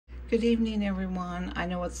Good evening, everyone. I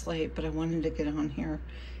know it's late, but I wanted to get on here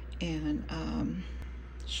and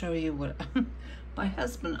show you what my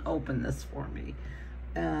husband opened this for me.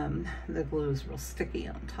 The glue is real sticky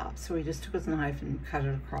on top, so he just took his knife and cut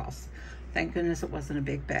it across. Thank goodness it wasn't a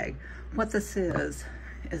big bag. What this is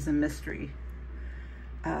a mystery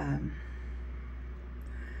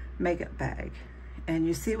makeup bag. And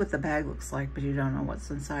you see what the bag looks like, but you don't know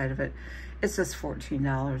what's inside of it. It's just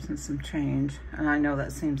 $14 and some change. And I know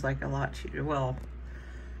that seems like a lot cheaper. Well,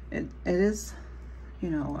 it is,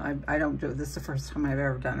 you know, I don't do it. This is the first time I've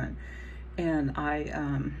ever done it. And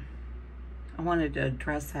I wanted to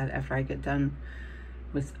address that after I get done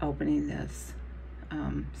with opening this.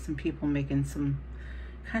 Some people making some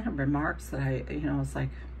kind of remarks that it's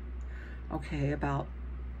like, okay, about,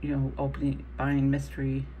 buying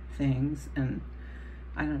mystery things, and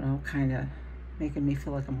I don't know, kind of making me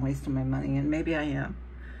feel like I'm wasting my money, and maybe I am,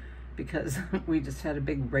 because we just had a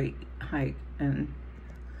big rate hike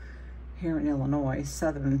here in Illinois,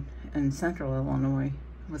 southern and central Illinois,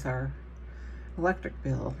 with our electric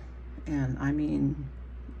bill, and I mean,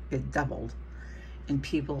 it doubled, and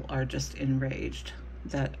people are just enraged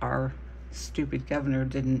that our stupid governor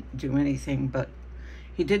didn't do anything, but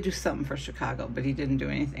he did do something for Chicago, but he didn't do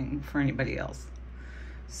anything for anybody else.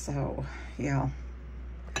 So, yeah.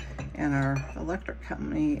 And our electric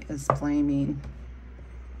company is blaming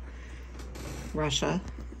Russia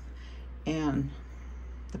and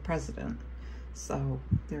the president. So,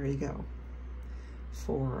 there you go.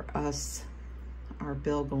 For us, our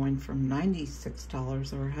bill going from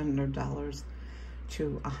 $96 or $100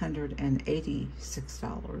 to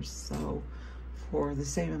 $186. So, for the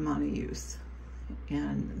same amount of use.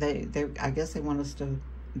 And I guess they want us to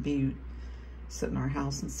sit in our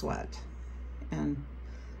house and sweat and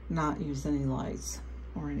not use any lights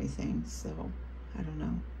or anything. So I don't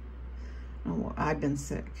know. Oh, I've been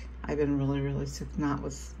sick. I've been really, really sick. Not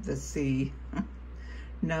with the C.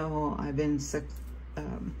 No, I've been sick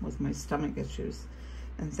with my stomach issues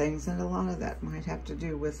and things. And a lot of that might have to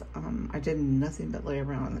do with, I did nothing but lay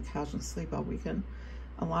around on the couch and sleep all weekend.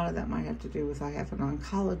 A lot of that might have to do with, I have an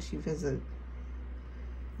oncology visit.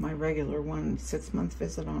 My regular 6-month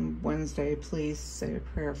visit on Wednesday. Please say a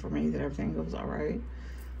prayer for me that everything goes all right.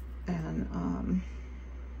 And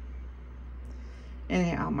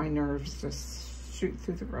anyhow, my nerves just shoot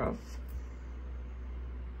through the roof.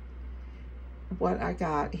 What I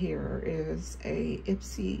got here is a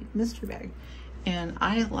Ipsy Mystery Bag. And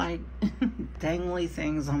I like dangly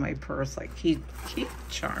things on my purse, like keep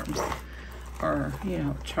charms, or,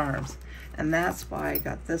 charms. And that's why I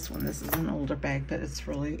got this one. This is an older bag, but it's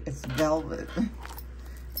velvet. You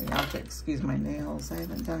have to excuse my nails. I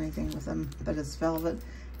haven't done anything with them, but it's velvet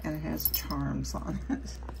and it has charms on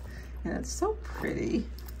it. And it's so pretty.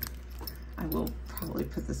 I will probably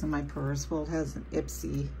put this in my purse. Well, it has an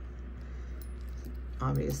Ipsy,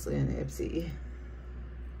 obviously an Ipsy.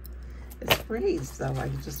 It's raised though, I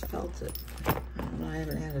just felt it. I don't know, I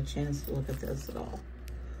haven't had a chance to look at this at all.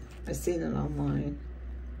 I've seen it online.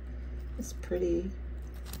 It's pretty.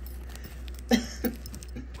 I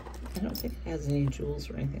don't think it has any jewels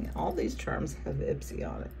or anything. All these charms have Ipsy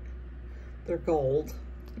on it. They're gold.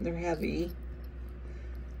 They're heavy.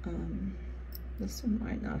 This one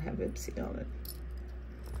might not have Ipsy on it.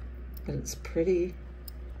 But it's pretty.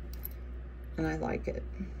 And I like it.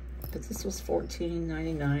 But this was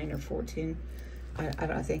 $14.99 or $14.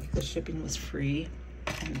 I think the shipping was free.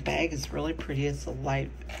 And the bag is really pretty. It's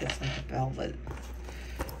like a velvet.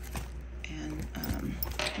 And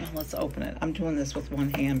well, let's open it. I'm doing this with one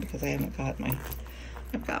hand because I've got my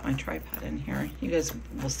tripod in here. You guys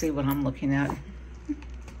will see what I'm looking at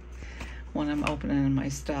when I'm opening my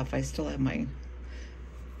stuff. I still have my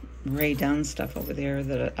Ray Dunn stuff over there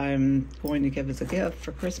that I'm going to give as a gift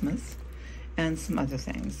for Christmas, and some other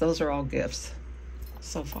things. Those are all gifts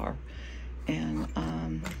so far. And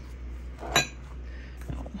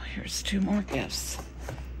here's 2 more gifts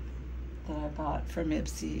that I bought from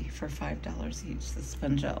Ipsy for $5 each, the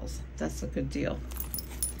Spongels. That's a good deal.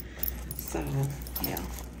 So, yeah.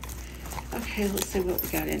 Okay, let's see what we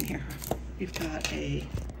got in here. We've got a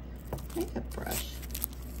makeup brush.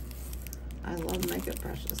 I love makeup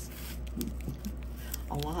brushes.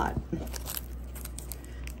 A lot.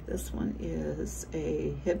 This one is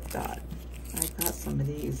a Hip Dot. I got some of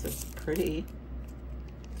these. It's pretty.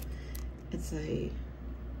 It's a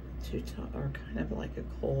two-tone, or kind of like a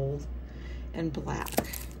gold and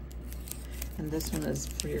black. And this one is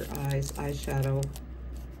for your eyes, eyeshadow.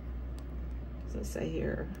 As I say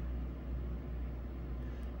here,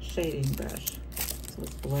 shading brush. So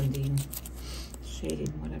it's blending,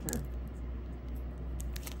 shading, whatever.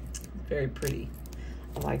 Very pretty.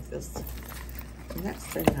 I like this. The next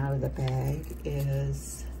thing out of the bag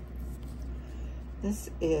is, this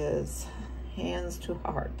is Hands to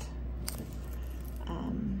Heart.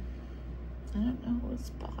 I don't know who it's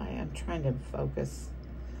by. I'm trying to focus.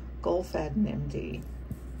 Gold-Fed and MD.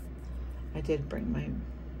 I did bring my, I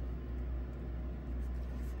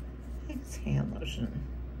think it's hand lotion.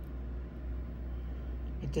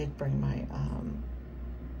 I did bring my,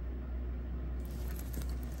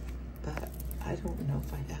 but I don't know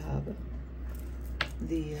if I have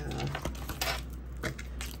the, here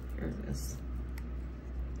it is.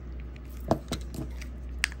 I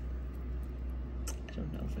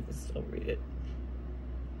don't know if I can still read it.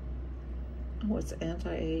 Oh, it's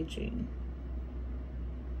anti-aging.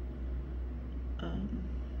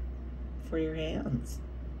 For your hands.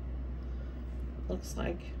 Looks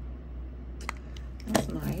like. That's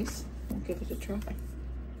nice. We'll give it a try.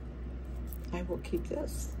 I will keep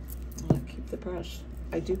this. I'll keep the brush.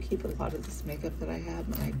 I do keep a lot of this makeup that I have,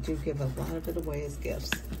 and I do give a lot of it away as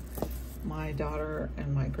gifts. My daughter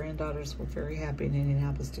and my granddaughters were very happy in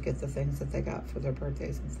Indianapolis to get the things that they got for their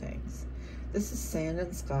birthdays and things. This is Sand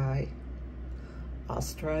and Sky,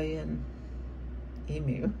 Australian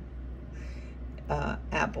Emu,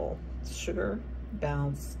 Apple, Sugar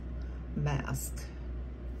Bounce Mask.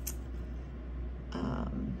 I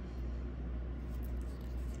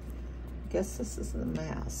guess this is the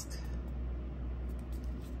mask.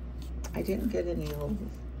 I didn't get any little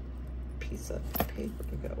piece of paper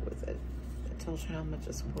to go with it. It tells you how much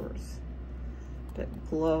it's worth. But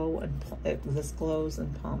glow and this glows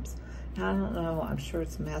and pumps. Now, I don't know. I'm sure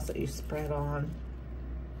it's a mask that you spread on,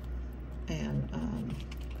 and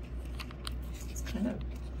it's kind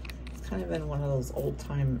of in one of those old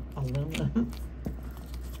time aluminum.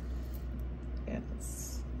 And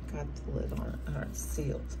it's got the lid on it, or it's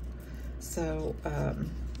sealed. So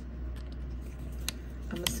I'm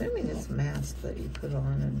assuming it's a mask that you put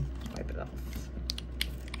on and wipe it off.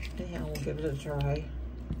 Anyhow, we'll give it a try.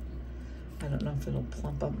 I don't know if it'll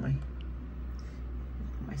plump up my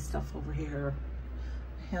stuff over here.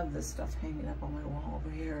 I have this stuff hanging up on my wall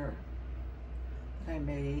over here that I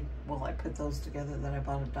made. Well, I put those together that I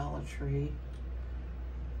bought at Dollar Tree.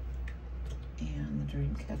 And the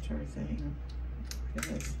dream catcher thing. It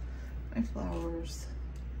is my flowers.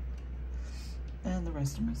 And the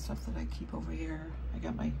rest of my stuff that I keep over here. I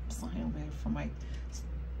got my sign made for my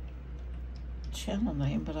channel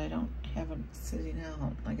name, but I don't have it sitting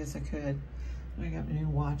out. I guess I could. I got a new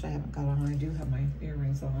watch I haven't got on. I do have my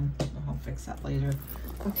earrings on. I'll fix that later.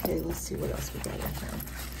 Okay, let's see what else we got in here.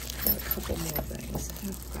 Got a couple more things.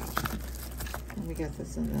 Oh gosh. And we got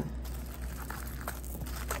this in the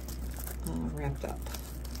wrapped up.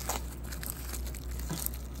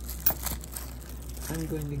 I'm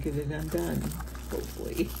going to get it undone,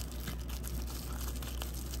 hopefully.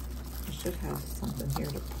 I should have something here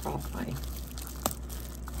to prop my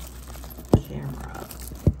camera up.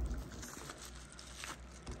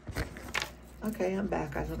 Okay, I'm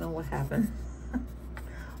back. I don't know what happened.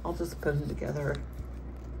 I'll just put them together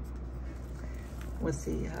with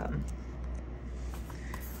the,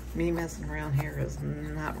 me messing around here is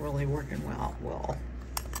not really working well.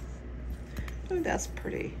 Oh, that's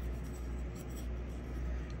pretty.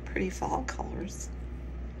 Pretty fall colors.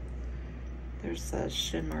 There's a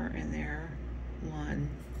shimmer in there. One.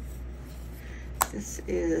 This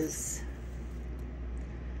is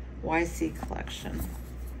YC collection.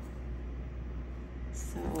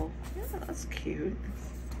 So, yeah, that's cute.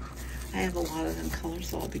 I have a lot of them colors,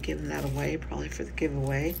 so I'll be giving that away, probably for the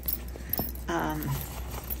giveaway.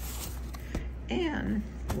 And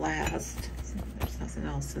last, there's nothing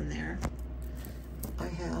else in there. I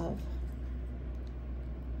have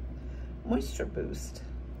Moisture Boost.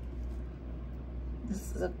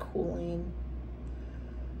 This is a cooling,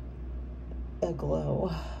 a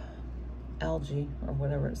glow, algae, or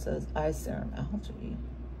whatever it says, eye serum, algae,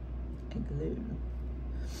 and glue.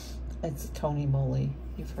 It's Tony Moly.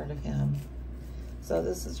 You've heard of him. So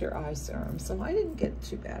this is your eye serum. So I didn't get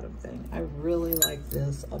too bad of a thing. I really like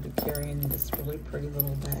this. I'll be carrying this really pretty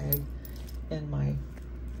little bag in my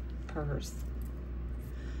purse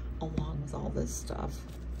along with all this stuff.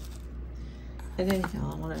 And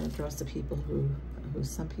anyhow, I want to address the people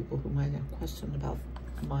some people who might have questioned about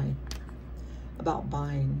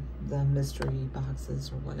buying the mystery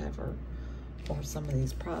boxes or whatever, or some of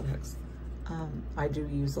these products. I do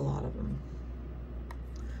use a lot of them.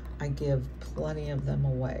 I give plenty of them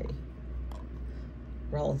away.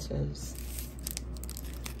 Relatives.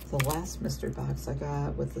 The last mystery box I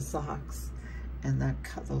got with the socks and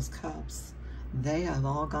those cups, they have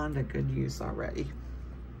all gone to good use already.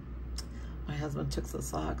 My husband took the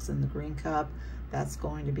socks in the green cup, that's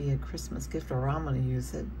going to be a Christmas gift, or I'm going to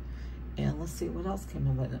use it. And let's see what else came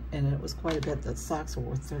of it. And it was quite a bit. The socks are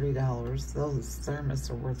worth $30. Those thermos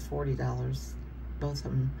are worth $40, both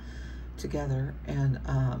of them together. And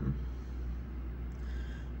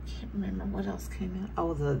can't remember what else came out.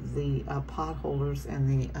 Oh, the pot holders and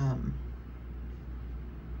the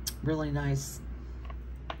really nice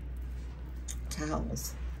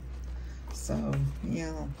towels. So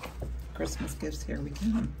yeah, Christmas gifts, here we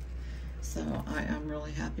come. So I'm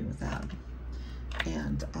really happy with that.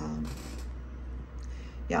 And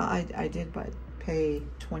yeah, I did pay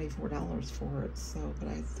 $24 for it, so, but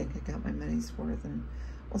I think I got my money's worth, and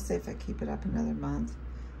we'll see if I keep it up another month.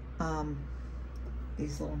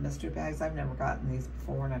 These little mystery bags, I've never gotten these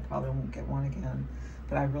before, and I probably won't get one again,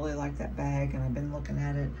 but I really like that bag, and I've been looking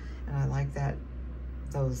at it, and I like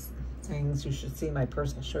those things. You should see my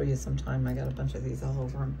purse. I'll show you sometime. I got a bunch of these all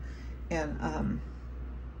over them. And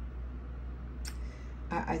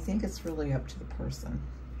I think it's really up to the person.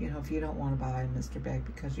 You know, if you don't want to buy a mystery bag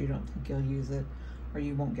because you don't think you'll use it, or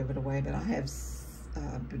you won't give it away. But I have,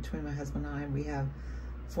 between my husband and I, we have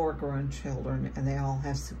 4 grown children, and they all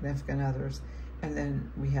have significant others. And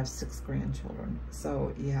then we have 6 grandchildren.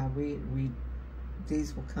 So yeah,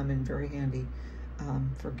 these will come in very handy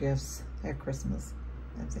for gifts at Christmas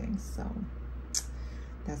and things. So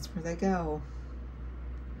that's where they go.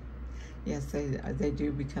 Yes, they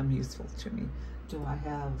do become useful to me. Do I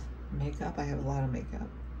have makeup? I have a lot of makeup.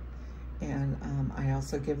 And I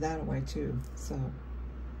also give that away too, so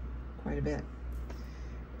quite a bit.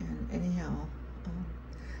 And anyhow,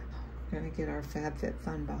 we're gonna get our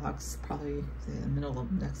FabFitFun box probably the middle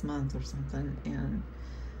of next month or something. And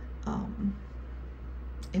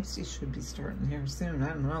Ipsy should be starting here soon. I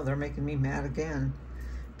don't know, they're making me mad again.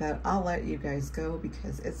 But I'll let you guys go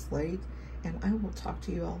because it's late. And I will talk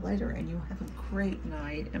to you all later, and you have a great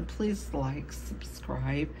night. And please like,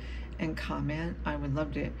 subscribe, and comment. I would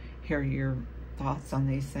love to hear your thoughts on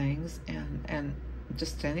these things, and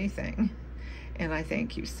just anything. And I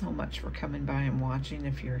thank you so much for coming by and watching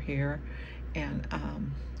if you're here, and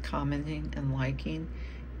commenting and liking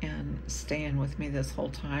and staying with me this whole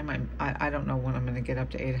time. I don't know when I'm going to get up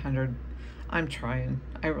to 800. I'm trying.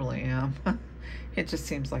 I really am. It just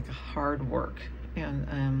seems like a hard work.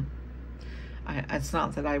 And it's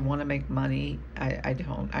not that I want to make money. I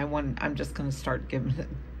don't. I'm just going to start giving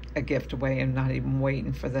a gift away and not even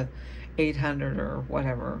waiting for the 800 or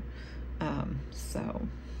whatever. So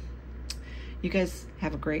you guys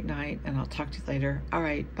have a great night, and I'll talk to you later. All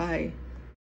right, bye.